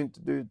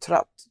inte du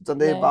trött, utan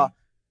det är bara,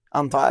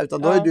 antar jag,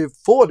 utan då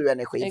får du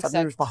energi. Exakt. För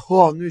att nu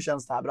bara, nu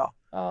känns det här bra.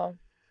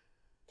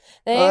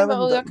 Nej,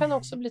 men jag kan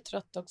också bli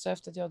trött också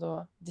efter att jag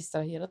då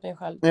distraherat mig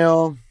själv.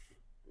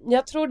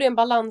 Jag tror det är en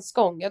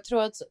balansgång. Jag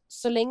tror att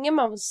så länge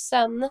man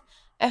sen,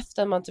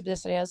 efter man typ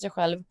distraherar sig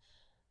själv,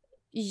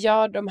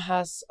 gör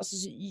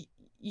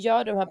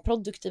de här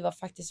produktiva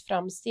faktiskt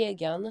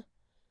framstegen,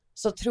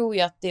 så tror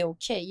jag att det är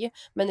okej.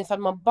 Men ifall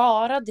man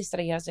bara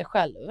distraherar sig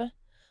själv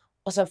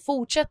och sen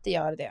fortsätter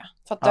göra det,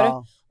 fattar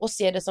du? Och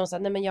ser det som så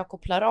här, nej men jag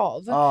kopplar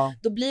av.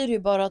 Då blir det ju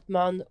bara att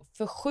man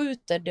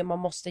förskjuter det man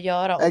måste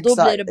göra. Och då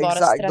blir det bara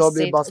stressigt.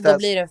 Och då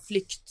blir det en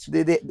flykt.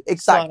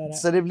 Exakt, snarare.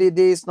 Så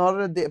det är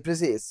snarare det,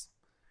 precis.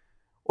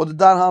 Och det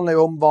där handlar ju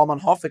om vad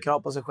man har för krav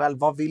på sig själv.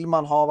 Vad vill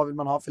man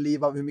ha för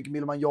liv? Hur mycket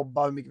vill man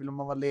jobba? Hur mycket vill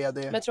man vara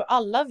ledig? Men jag tror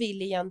alla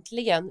vill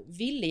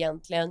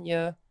egentligen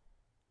ju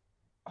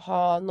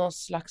ha någon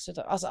slags och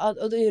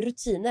det är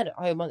rutiner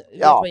har man,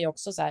 vet man ju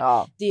också så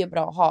här, det är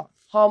bra att ha.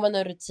 Har man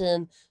en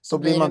rutin så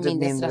blir man typ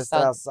mindre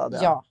stressad.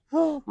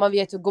 Man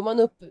vet ju, går man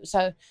upp så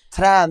här,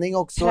 träning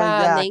också,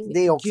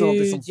 det är också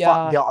något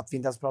som att vi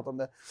inte ens pratar om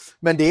det.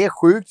 Men det är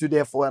sjukt hur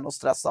det får en att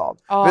stressa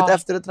av. Vet,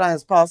 efter ett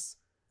träningspass,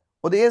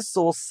 och det är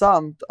så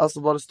sant, alltså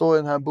vad det står i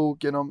den här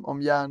boken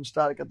om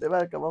hjärnstark, att det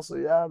verkar vara så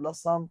jävla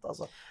sant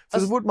alltså. För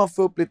så fort man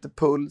får upp lite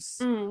puls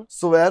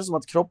så är det som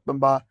att kroppen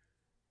bara,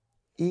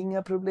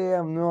 inga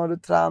problem, nu har du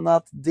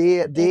tränat.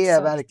 Det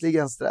är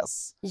verkligen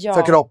stress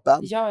för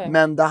kroppen.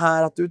 Men det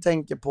här att du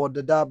tänker på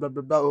det där bla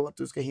bla bla och att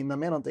du ska hinna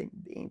med någonting,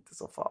 det är inte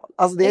så farligt.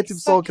 Alltså det är typ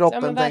så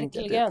kroppen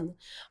tänker. Typ.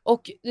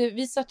 Och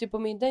vi satt ju på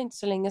middag inte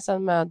så länge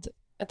sedan med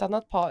ett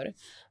annat par.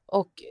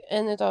 Och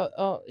en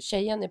av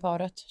tjejen i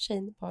paret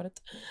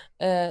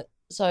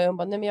sa ju, hon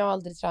bara, nej men jag har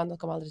aldrig tränat,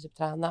 kommer aldrig typ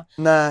träna.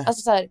 Nej.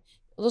 Alltså så här,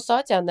 och då sa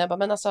jag till henne, jag bara,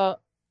 men alltså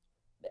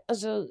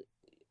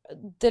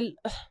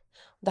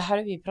det här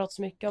har vi pratat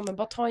så mycket om, men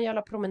bara ta en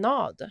jävla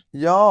promenad.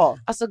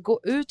 Alltså gå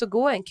ut och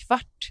gå en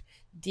kvart.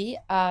 Det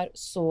är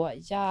så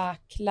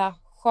jäkla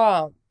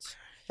skönt.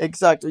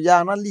 Exakt, och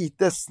gärna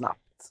lite snabbt.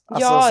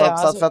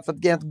 Alltså,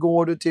 för att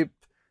går du typ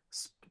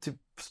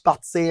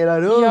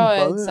spatsera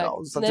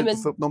runt så att du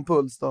inte får upp någon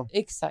puls då.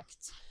 Exakt.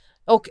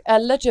 Och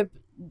eller typ,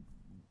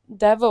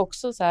 det var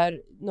också så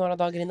här några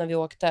dagar innan vi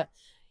åkte,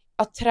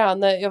 att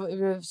träna, jag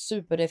blev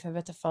super det för jag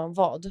vet inte fan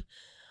vad.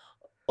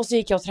 Och så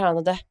gick jag och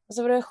tränade. Och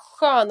så var det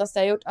skönaste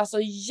jag gjort. Alltså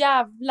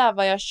jävlar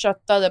vad jag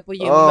köttade på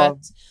gymmet.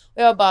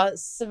 Och jag bara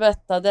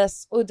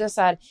svettades. Och det är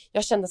så här,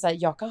 jag kände så här,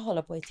 jag kan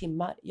hålla på i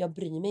timmar. Jag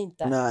bryr mig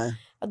inte. Nej.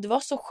 Det var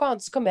så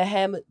skönt. Så kom jag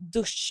hem,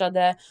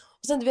 duschade.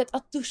 Och sen du vet,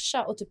 att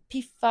duscha och typ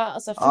piffa.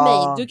 Alltså för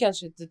mig, du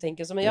kanske inte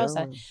tänker så. Men jag så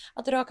här,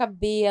 att raka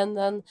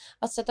benen.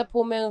 Att sätta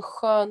på mig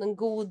en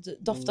god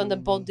doftande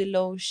body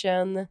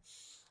lotion.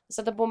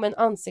 Sätta på mig en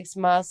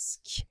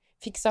ansiktsmask.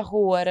 Fixa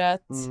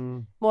håret.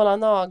 Måla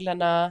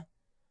naglarna.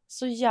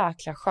 Så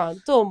jäkla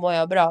skönt. Då mår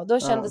jag bra. Då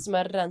kändes det som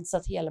att jag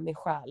rensat hela min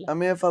själ. Ja,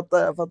 men jag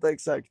fattar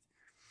exakt.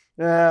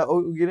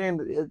 Och grejen,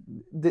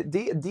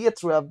 det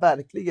tror jag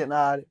verkligen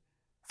är,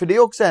 för det är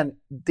också en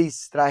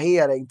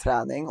distrahering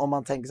träning om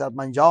man tänker sig att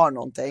man gör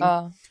någonting.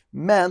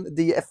 Men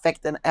det är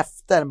effekten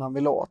efter man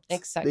vill åt.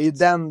 Exakt. Det är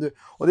den du,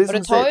 och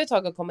det tar ju ett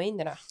tag att komma in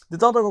i det. Det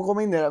tar ett tag att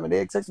komma in i det, men det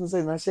är exakt som du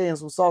säger, den här tjejen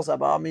som sa så här,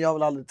 bara, men jag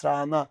vill aldrig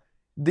träna.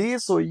 Det är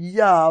så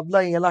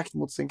jävla elakt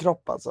mot sin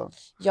kropp alltså.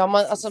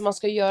 Ja, man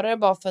ska göra det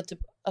bara för att typ,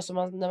 alltså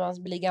när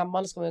man blir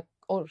gammal ska man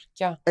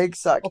orka.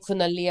 Exakt. Och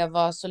kunna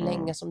leva så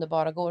länge som det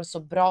bara går, så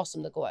bra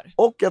som det går.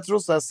 Och jag tror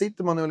så här,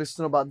 sitter man nu och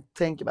lyssnar och bara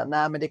tänker,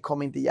 nej men det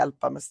kommer inte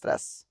hjälpa med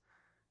stress.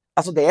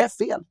 Alltså det är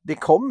fel. Det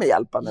kommer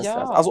hjälpa med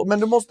stress. Alltså, men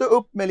du måste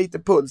upp med lite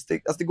puls.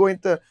 Det går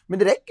inte, men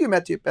det räcker ju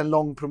med typ en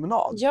lång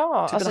promenad.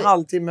 Ja, typ en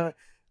halvtimme.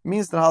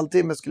 Minst en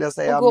halvtimme skulle jag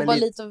säga. Och gå bara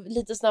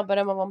lite snabbare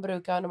än vad man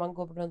brukar när man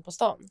går runt på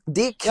stan.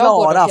 Det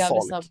klarar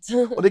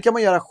folk. Och det kan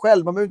man göra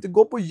själv. Man behöver inte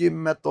gå på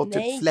gymmet och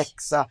typ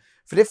flexa.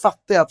 För det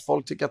fattar jag att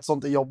folk tycker att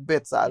sånt är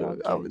jobbigt. Så här.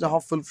 Jag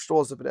har full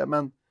förståelse för det.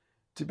 Men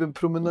typ en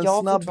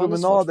snabb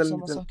promenad.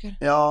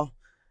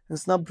 En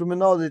snabb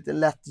promenad, lite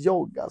lätt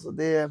jogg. Alltså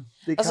det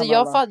alltså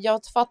kan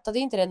jag fattade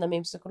inte det när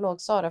min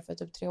psykolog sa det för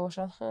typ 3 år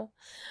sedan.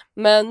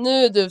 Men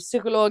nu du,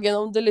 psykologen,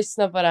 om du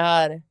lyssnar på det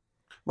här.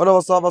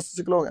 Vad sa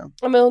psykologen?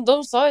 Ja, men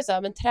de sa ju så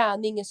här, men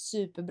träning är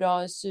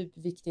superbra, är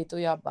superviktigt.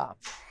 Och jag bara,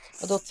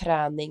 vadå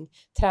träning?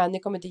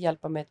 Träning kommer inte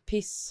hjälpa med ett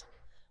piss.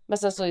 Men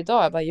sen så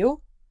idag, jag bara,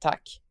 jo,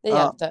 tack. Det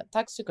hjälpte.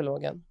 Tack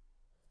psykologen.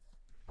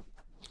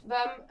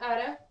 Vem är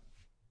det?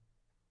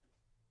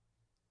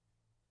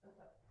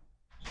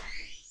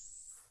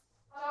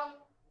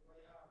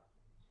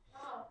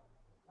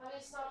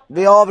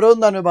 Vi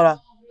avrundar nu bara.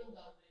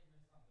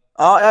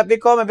 Ja,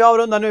 vi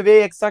avrundar nu.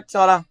 Vi är exakt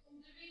klara.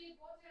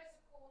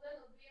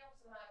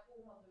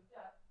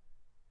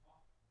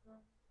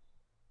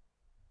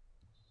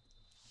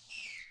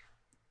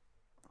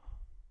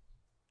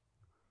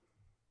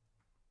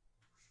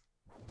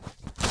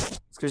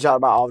 Ska vi köra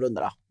bara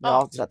avrunda då?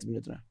 Ja, 30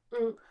 minuter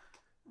nu.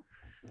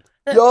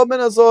 Ja,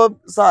 men alltså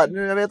så här,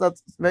 nu jag vet att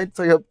vi har inte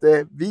tagit upp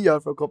det vi gör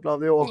för att koppla av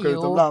det och åka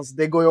utomlands.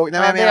 Det går ju.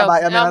 Nej, men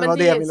jag menar vad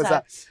det jag ville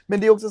säga. Men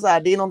det är också så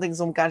här, det är någonting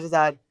som kanske så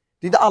här,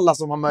 det är inte alla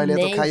som har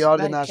möjlighet och kan göra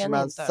det när som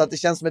helst. Så att det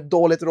känns som ett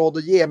dåligt råd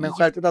att ge, men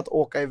självklart att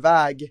åka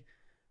iväg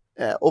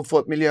och få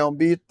ett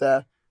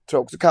miljöombyte tror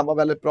jag också kan vara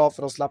väldigt bra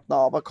för att slappna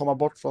av, att komma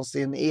bort från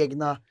sin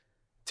egna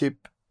typ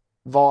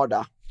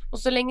vardag. Och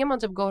så länge man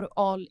typ går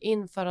all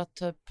in för att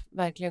typ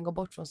verkligen gå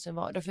bort från sin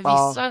vardag. För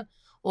vissa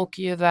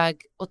åker ju iväg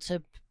och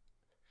typ,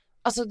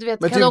 alltså du vet,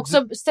 men kan typ,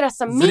 också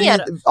stressa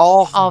mer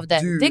av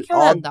det. Det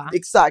kan hända.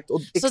 Exakt.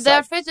 Så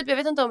därför typ, jag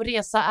vet inte om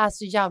resa är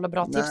så jävla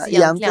bra tips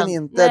egentligen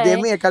inte. Nej. Det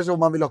är mer kanske om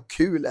man vill ha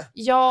kul.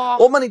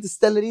 Ja. Om man inte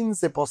ställer in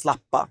sig på att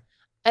slappa.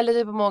 Eller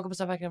typ om man åker på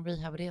så verkligen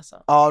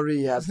rehabresa. Ja,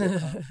 rehab.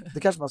 Det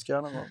kanske man ska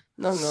göra någon gång.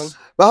 Någon gång.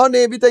 Men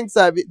hörni, vi tänkte så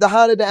här, det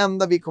här är det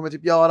enda vi kommer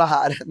typ göra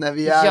här när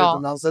vi är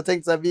utomlands. Så jag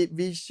tänkte så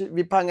här,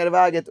 vi pangar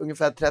iväg ett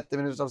ungefär 30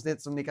 minuters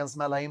avsnitt som ni kan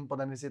smälla in på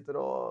när ni sitter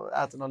och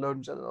äter någon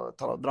lunch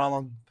eller drar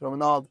någon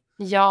promenad.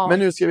 Ja. Men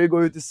nu ska vi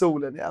gå ut i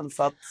solen igen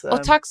för att,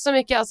 och tack så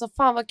mycket, alltså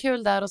fan vad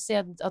kul det är att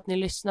se att ni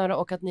lyssnar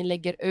och att ni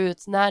lägger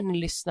ut när ni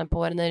lyssnar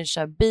på det, när ni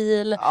kör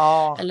bil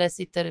eller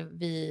sitter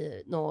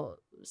vid någon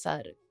så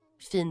här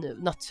fin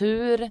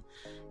natur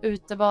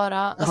ute bara.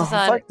 Alltså, så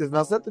här, faktiskt, man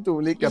har sett lite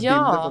olika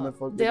bilder från när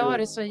folk det har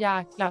varit så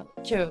jäkla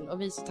kul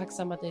och vi är så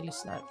tacksamma att ni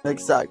lyssnar.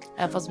 Exakt.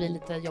 Även fast vi är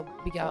lite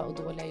jobbiga och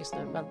dåliga just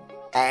nu, men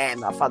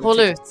håll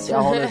ut.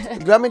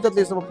 Glöm inte att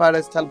lyssna på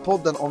Paradise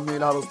Hotel-podden om ni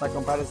vill höra oss snacka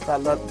om Paradise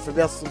Hotel. För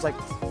vi har som sagt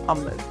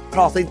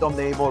pratar inte om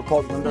det i vår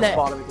podd, men då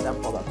sparar vi till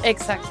den podden.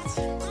 Exakt.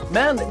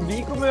 Men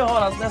vi kommer ju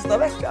höras nästa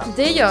vecka.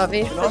 Det gör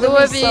vi. För då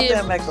är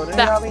vi back.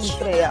 Nu gör vi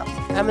inte det igen.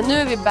 Ja, men nu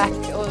är vi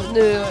back och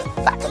nu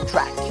back on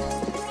track.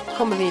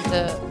 Kommer vi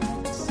inte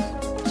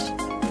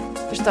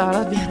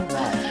förstöra mer.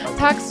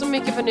 Tack så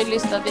mycket för att ni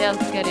lyssnat. Vi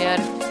älskar er.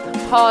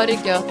 Ha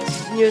det gött.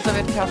 Njut av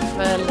ert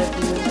kaffe eller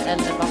vin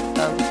eller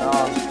vatten.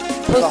 Ja.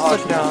 Puss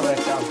och kram.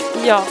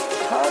 Ja.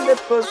 Ha det,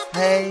 puss.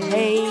 Hej.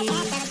 Hej.